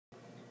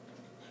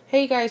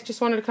Hey guys,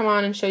 just wanted to come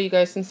on and show you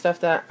guys some stuff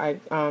that I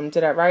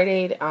did at Rite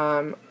Aid.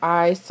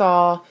 I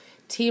saw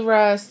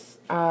T-Russ,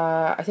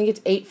 I think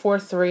it's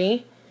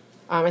 843.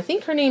 I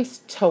think her name's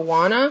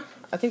Tawana.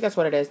 I think that's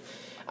what it is.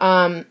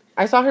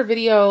 I saw her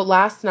video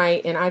last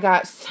night and I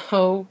got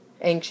so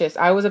anxious.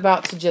 I was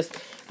about to just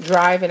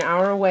drive an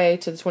hour away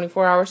to the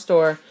 24-hour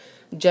store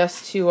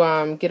just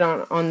to get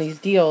on these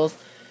deals.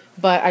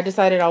 But I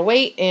decided I'll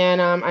wait,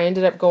 and I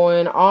ended up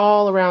going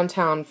all around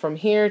town from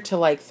here to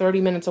like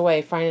 30 minutes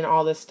away, finding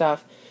all this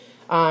stuff.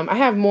 I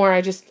have more,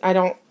 I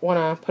don't want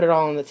to put it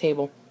all on the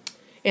table.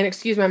 And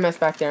excuse my mess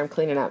back there, I'm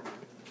cleaning up.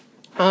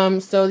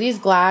 So these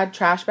Glad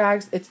trash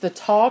bags, it's the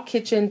Tall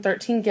Kitchen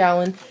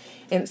 13-gallon,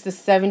 and it's the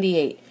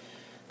 78.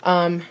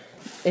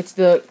 It's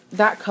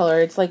that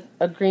color, it's like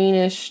a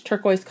greenish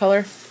turquoise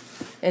color.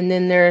 And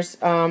then there's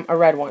a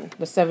red one,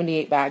 the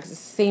 78 bags.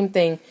 It's the same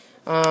thing.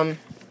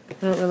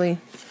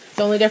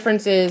 The only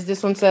difference is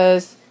this one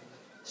says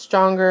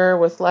stronger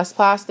with less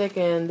plastic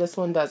and this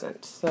one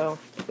doesn't. So,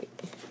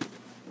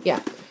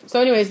 yeah.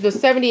 So anyways, the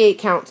 78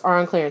 counts are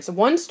on clearance.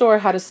 One store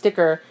had a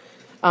sticker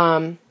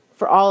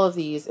for all of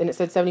these and it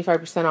said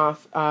 75%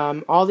 off.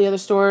 All the other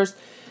stores,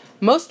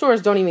 most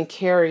stores don't even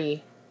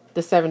carry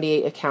the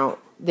 78 account.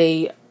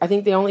 I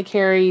think they only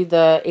carry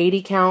the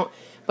 80 count,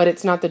 but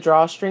it's not the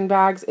drawstring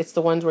bags. It's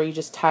the ones where you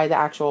just tie the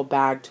actual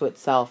bag to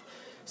itself.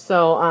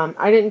 So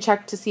I didn't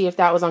check to see if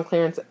that was on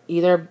clearance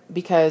either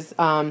because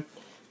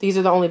these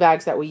are the only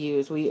bags that we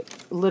use. We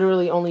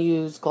literally only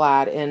use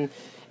Glad, and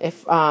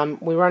if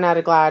we run out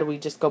of Glad, we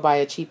just go buy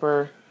a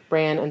cheaper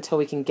brand until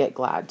we can get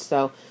Glad.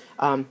 So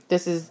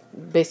this is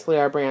basically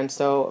our brand,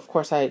 so of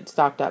course I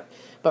stocked up.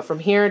 But from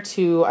here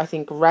to, I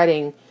think,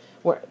 Reading,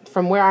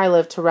 from where I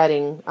live to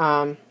Reading,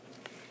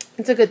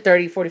 it's a good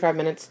 30-45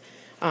 minutes,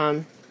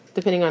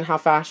 depending on how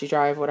fast you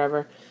drive,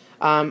 whatever.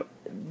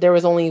 There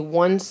was only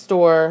one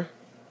store...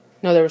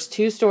 No, there was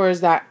two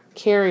stores that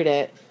carried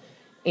it,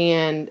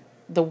 and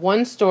the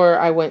one store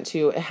I went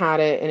to, it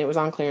had it, and it was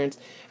on clearance.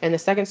 And the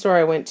second store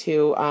I went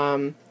to,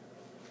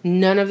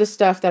 none of the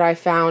stuff that I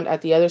found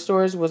at the other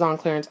stores was on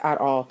clearance at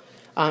all,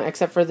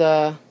 except for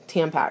the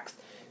Tampax.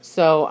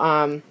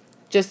 So,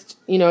 just,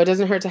 it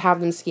doesn't hurt to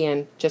have them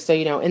scanned, just so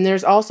you know. And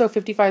there's also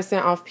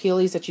 55-cent off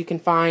peelies that you can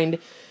find.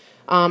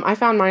 I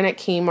found mine at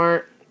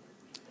Kmart.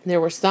 There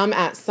were some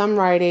at some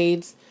Rite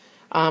Aids.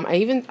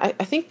 I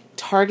think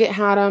Target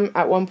had them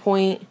at one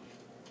point.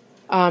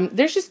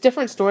 There's just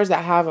different stores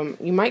that have them.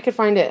 You could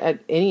find it at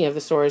any of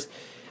the stores.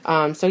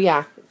 So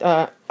yeah.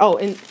 Oh,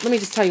 and let me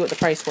just tell you what the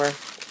price were.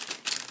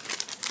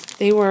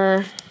 They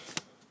were...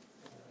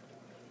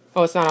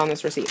 Oh, it's not on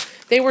this receipt.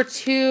 They were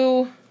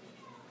I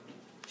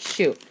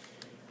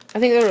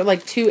think they were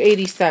like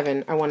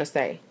 $2.87, I want to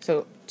say.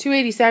 So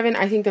 $2.87,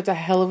 I think that's a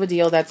hell of a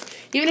deal. That's,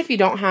 even if you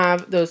don't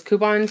have those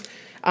coupons,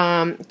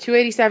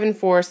 $2.87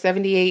 for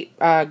 78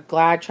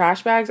 Glad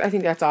trash bags. I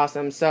think that's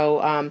awesome.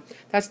 So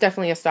that's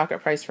definitely a stock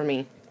up price for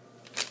me.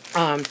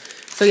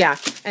 So yeah,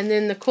 and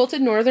then the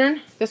Quilted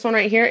Northern, this one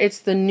right here, it's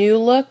the new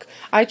look.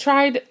 I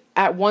tried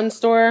at one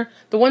store,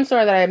 the one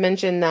store that I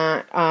mentioned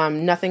that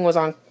nothing was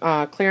on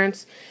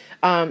clearance.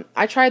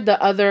 I tried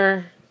the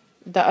other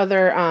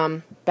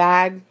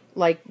bag,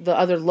 like the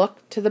other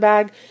look to the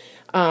bag,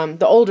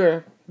 the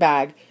older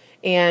bag.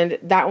 And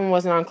that one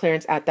wasn't on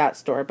clearance at that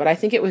store. But I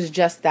think it was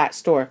just that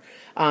store.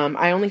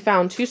 I only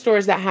found two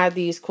stores that had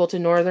these Quilted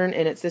Northern.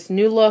 And it's this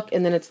new look.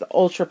 And then it's the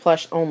Ultra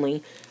Plush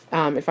only.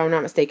 If I'm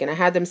not mistaken. I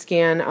had them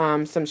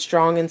scan some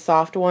strong and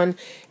soft one.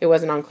 It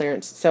wasn't on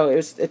clearance. So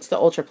it's the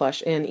Ultra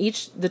Plush. And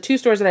the two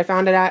stores that I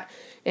found it at,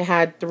 they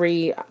had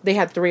three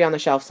on the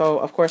shelf. So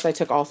of course I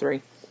took all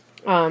three.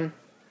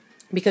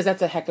 Because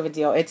that's a heck of a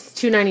deal. It's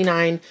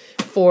 $2.99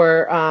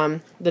 for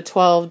the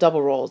 12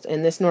 double rolls,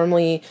 and this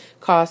normally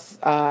costs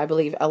I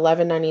believe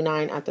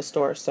 $11.99 at the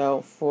store.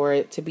 So for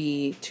it to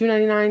be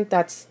 $2.99,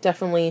 that's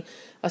definitely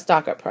a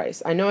stock up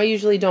price. I know I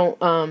usually don't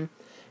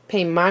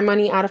pay my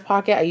money out of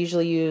pocket. I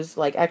usually use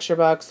like extra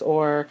bucks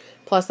or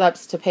plus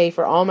ups to pay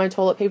for all my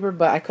toilet paper,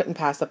 but I couldn't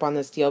pass up on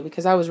this deal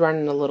because I was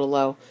running a little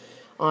low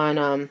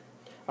on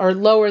or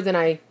lower than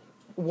I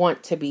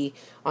want to be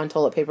on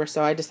toilet paper.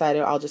 So I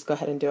decided I'll just go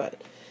ahead and do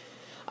it.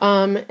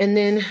 And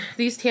then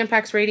these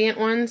Tampax Radiant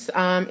ones,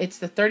 it's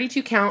the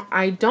 32 count.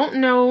 I don't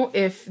know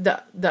if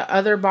the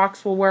other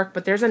box will work,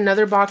 but there's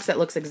another box that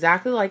looks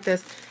exactly like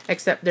this,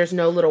 except there's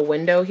no little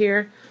window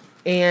here.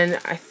 And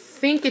I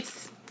think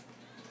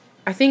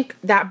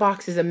that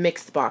box is a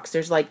mixed box.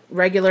 There's like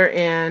regular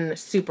and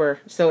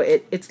super. So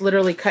it's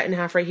literally cut in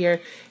half right here.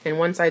 And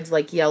one side's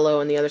like yellow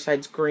and the other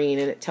side's green.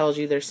 And it tells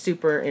you there's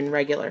super and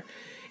regular.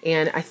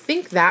 And I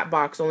think that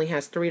box only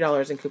has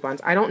 $3 in coupons.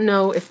 I don't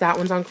know if that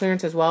one's on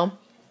clearance as well.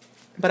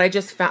 But I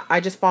just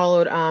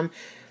followed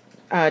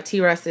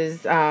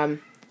T-Russ's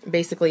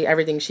basically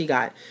everything she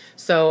got.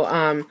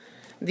 So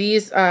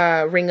these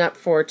ring up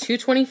for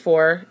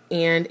 $2.24,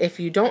 and if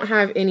you don't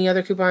have any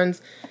other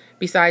coupons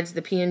besides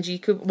the P&G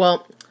coupon,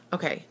 well,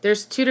 okay,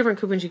 there's two different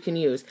coupons you can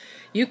use.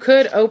 You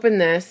could open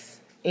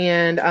this,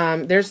 and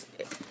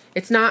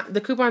It's not,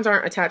 the coupons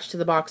aren't attached to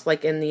the box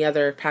like in the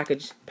other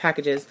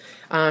packages.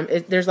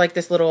 There's like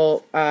this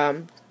little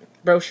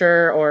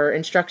brochure or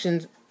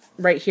instructions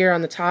right here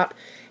on the top.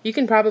 You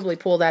can probably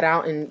pull that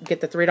out and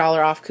get the $3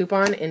 off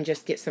coupon and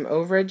just get some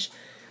overage.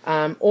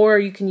 Or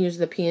you can use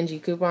the P&G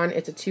coupon.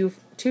 It's a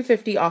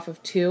 $2.50 off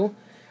of 2.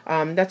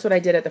 That's what I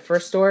did at the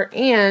first store.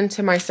 And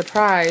to my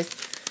surprise,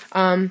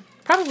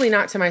 probably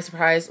not to my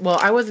surprise, well,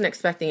 I wasn't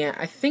expecting it.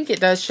 I think it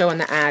does show in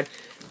the ad,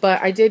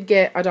 but I did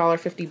get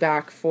 $1.50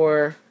 back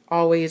for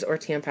Always or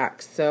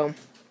Tampax. So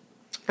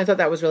I thought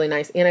that was really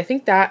nice. And I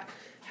think that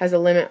has a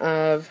limit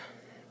of,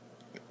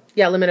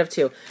 yeah, limit of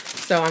 2.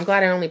 So I'm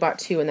glad I only bought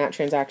 2 in that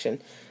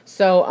transaction.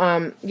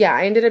 So, yeah,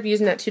 I ended up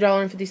using that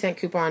 $2.50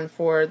 coupon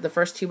for the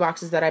first 2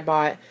 boxes that I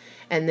bought.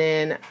 And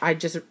then I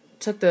just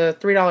took the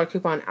 $3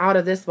 coupon out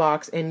of this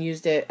box and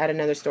used it at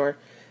another store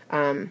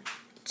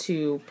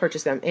to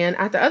purchase them. And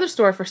at the other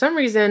store, for some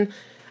reason,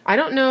 I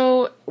don't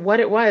know what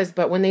it was,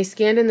 but when they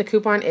scanned in the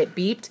coupon, it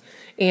beeped.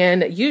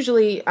 And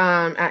usually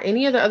at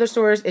any of the other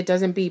stores, it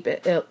doesn't beep.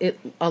 It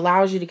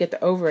allows you to get the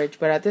overage.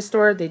 But at this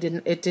store,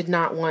 it did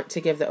not want to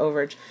give the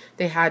overage.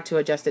 They had to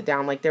adjust it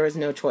down. Like there was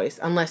no choice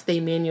unless they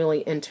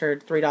manually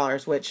entered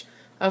 $3, which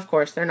of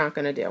course they're not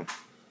going to do.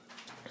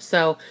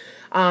 So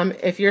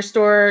if your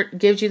store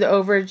gives you the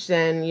overage,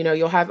 then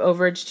you'll have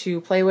overage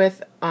to play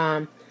with.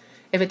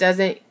 If it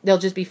doesn't, they'll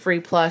just be free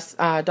plus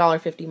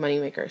 $1.50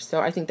 moneymaker. So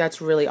I think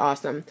that's really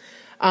awesome.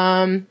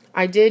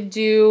 I did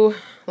do,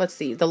 let's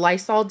see, the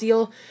Lysol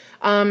deal.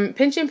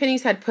 Pinch and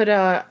Pennies had put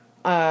a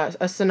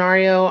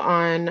scenario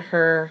on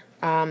her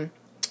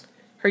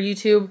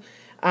YouTube.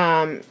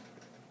 I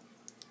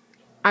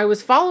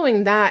was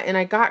following that and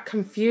I got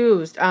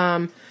confused.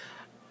 The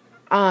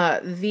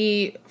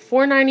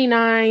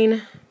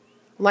 $4.99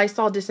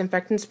 Lysol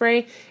disinfectant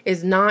spray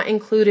is not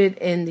included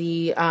in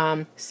the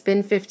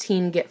spend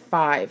 15 get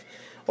 5,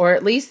 or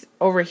at least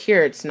over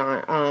here it's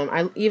not.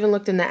 I even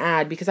looked in the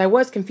ad because I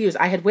was confused.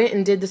 I had went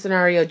and did the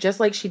scenario just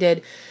like she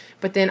did,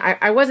 but then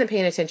I wasn't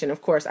paying attention.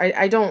 Of course,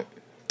 I don't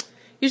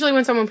usually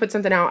when someone puts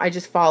something out, I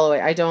just follow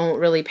it. I don't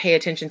really pay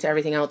attention to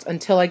everything else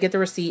until I get the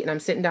receipt and I'm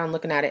sitting down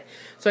looking at it.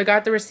 So I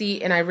got the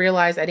receipt and I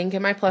realized I didn't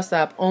get my plus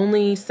up.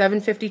 Only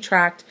 $7.50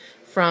 tracked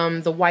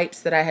from the wipes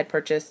that I had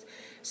purchased.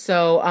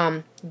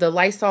 So the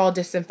Lysol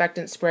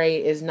disinfectant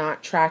spray is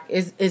not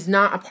is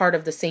not a part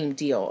of the same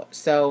deal.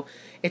 So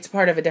it's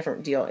part of a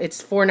different deal.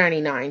 It's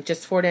 $4.99,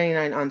 just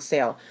 $4.99 on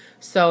sale.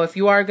 So if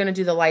you are going to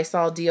do the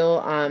Lysol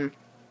deal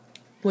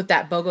with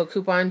that BOGO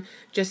coupon,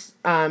 just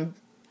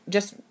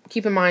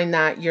keep in mind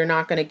that you're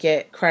not going to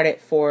get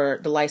credit for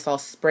the Lysol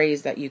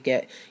sprays that you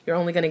get. You're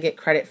only going to get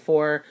credit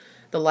for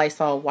the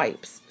Lysol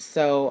wipes.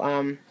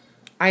 So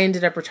I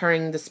ended up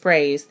returning the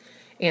sprays.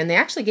 And they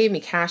actually gave me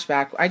cash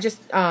back. I just,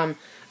 I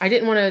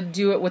didn't want to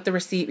do it with the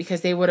receipt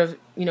because they would have,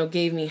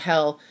 gave me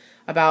hell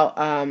about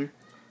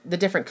the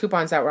different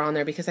coupons that were on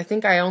there. Because I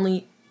think the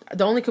only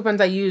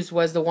coupons I used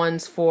was the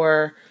ones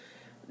for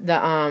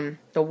the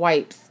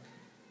wipes.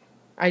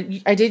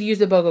 I did use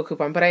the BOGO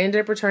coupon, but I ended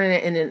up returning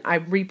it, and then I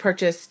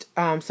repurchased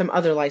some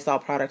other Lysol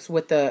products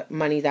with the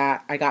money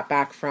that I got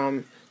back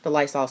from the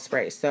Lysol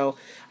spray. So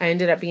I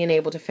ended up being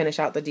able to finish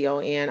out the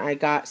deal, and I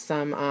got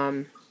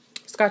some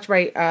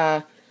Scotch-Brite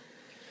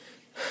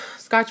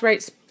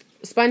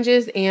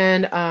sponges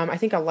and I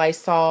think a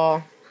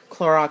Lysol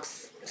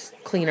Clorox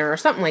cleaner or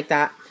something like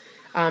that.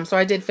 So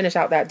I did finish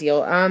out that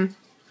deal. I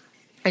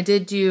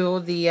did do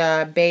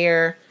the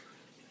Bayer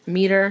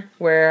meter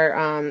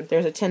where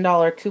there's a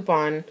 $10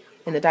 coupon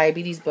in the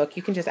diabetes book.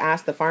 You can just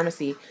ask the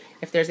pharmacy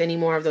if there's any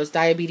more of those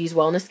diabetes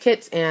wellness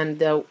kits,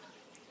 and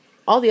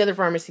all the other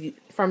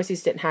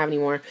pharmacies didn't have any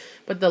more,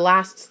 but the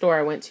last store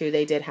I went to,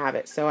 they did have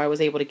it, so I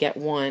was able to get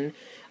one.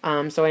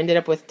 So I ended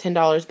up with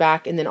 $10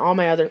 back, and then all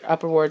my other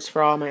rewards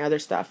for all my other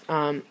stuff.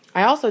 I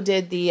also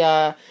did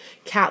the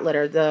cat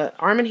litter, the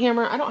Arm &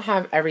 Hammer. I don't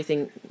have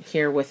everything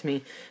here with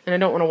me, and I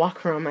don't want to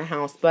walk around my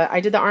house, but I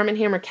did the Arm &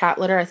 Hammer cat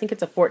litter. I think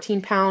it's a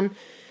 14-pound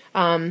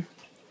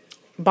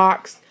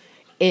box.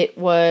 It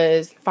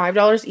was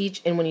 $5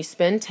 each, and when you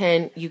spend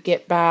 $10, you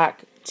get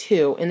back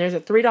 2. And there's a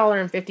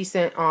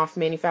 $3.50 off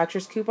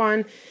manufacturer's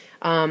coupon.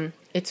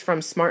 It's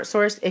from Smart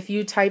Source. If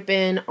you type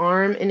in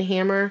Arm &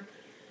 Hammer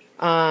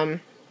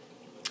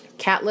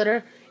cat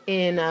litter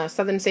in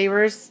Southern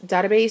Savers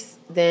database,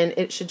 then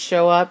it should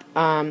show up.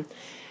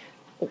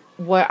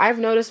 What I've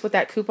noticed with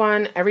that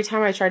coupon, every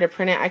time I try to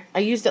print it, I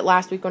used it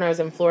last week when I was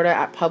in Florida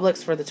at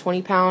Publix for the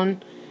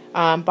 20-pound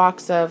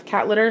box of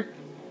cat litter.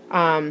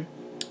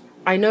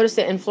 I noticed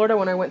it in Florida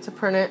when I went to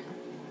print it.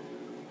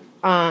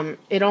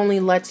 It only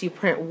lets you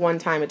print one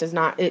time. It does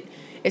not, it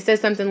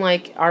says something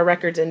like, our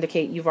records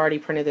indicate you've already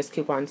printed this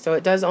coupon. So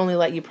it does only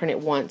let you print it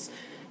once,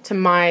 to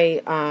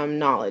my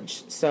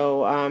knowledge.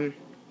 So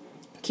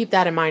keep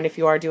that in mind if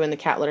you are doing the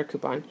cat litter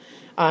coupon.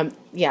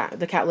 Yeah,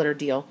 the cat litter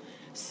deal.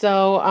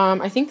 So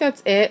I think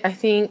that's it. I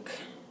think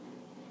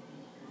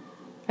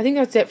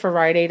that's it for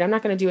Rite Aid. I'm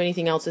not going to do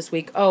anything else this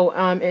week. Oh,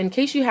 in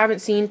case you haven't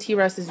seen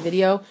T-Russ's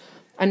video,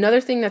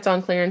 another thing that's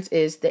on clearance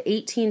is the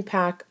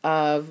 18-pack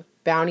of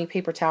Bounty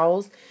paper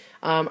towels.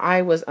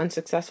 I was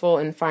unsuccessful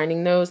in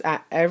finding those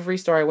at every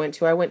store I went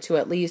to. I went to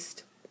at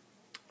least,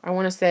 I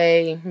want to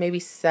say maybe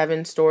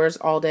 7 stores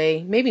all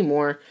day, maybe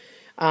more.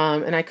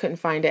 And I couldn't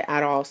find it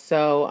at all.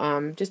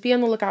 So just be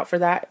on the lookout for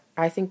that.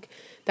 I think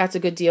that's a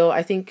good deal.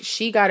 I think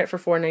she got it for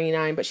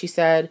 $4.99, but she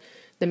said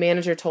the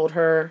manager told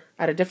her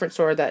at a different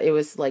store that it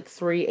was like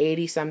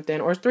 $3.80 something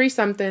or $3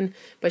 something,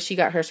 but she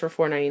got hers for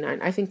 $4.99.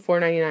 I think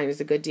 $4.99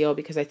 is a good deal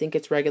because I think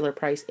it's regular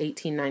price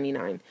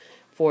 $18.99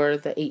 for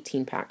the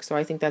 18 pack. So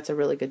I think that's a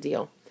really good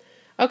deal.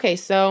 Okay,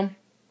 so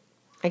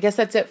I guess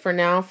that's it for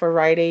now for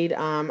Rite Aid.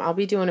 I'll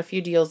be doing a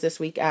few deals this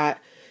week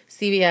at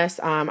CVS.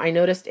 I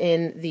noticed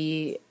in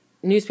the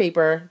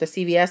newspaper, the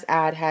CVS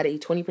ad had a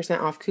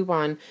 20% off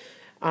coupon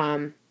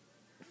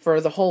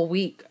for the whole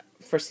week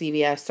for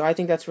CVS. So I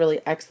think that's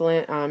really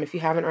excellent. If you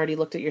haven't already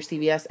looked at your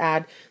CVS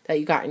ad that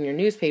you got in your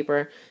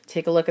newspaper,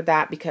 take a look at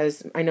that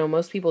because I know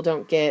most people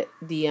don't get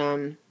the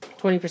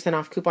 20%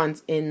 off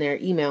coupons in their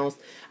emails.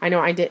 I know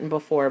I didn't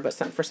before, but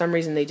for some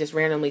reason they just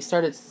randomly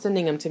started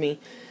sending them to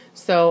me.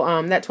 So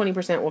that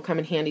 20% will come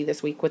in handy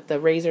this week with the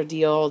razor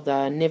deal,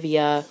 the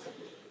Nivea.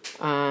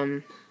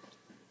 I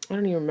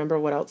don't even remember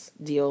what else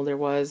deal there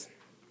was.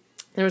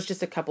 There was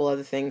just a couple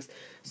other things.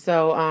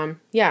 So,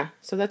 yeah,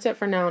 so that's it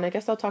for now, and I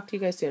guess I'll talk to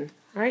you guys soon.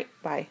 All right,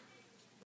 bye.